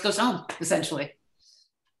everybody else goes home, essentially.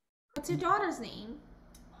 What's your daughter's name?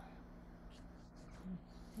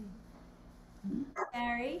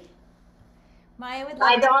 Mary. Maya would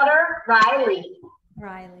My like daughter, Riley.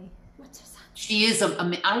 Riley. What's her son? She is,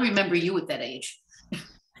 I remember you at that age.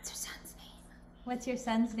 What's her son's name? What's your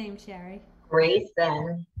son's name, Sherry?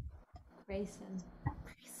 Grayson. Grayson.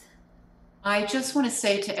 I just want to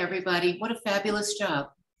say to everybody, what a fabulous job.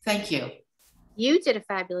 Thank you. You did a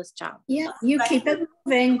fabulous job. Yeah, you keep it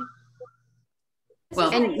moving.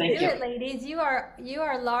 Well, and thank do you. it, ladies. You are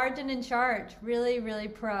large and in charge. Really, really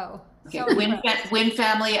pro. Okay, So Win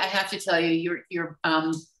family, I have to tell you, your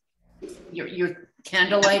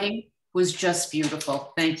candle lighting was just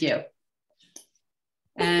beautiful. Thank you.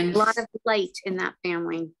 And a lot of light in that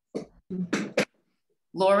family.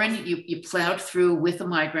 Lauren, you plowed through with a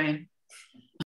migraine.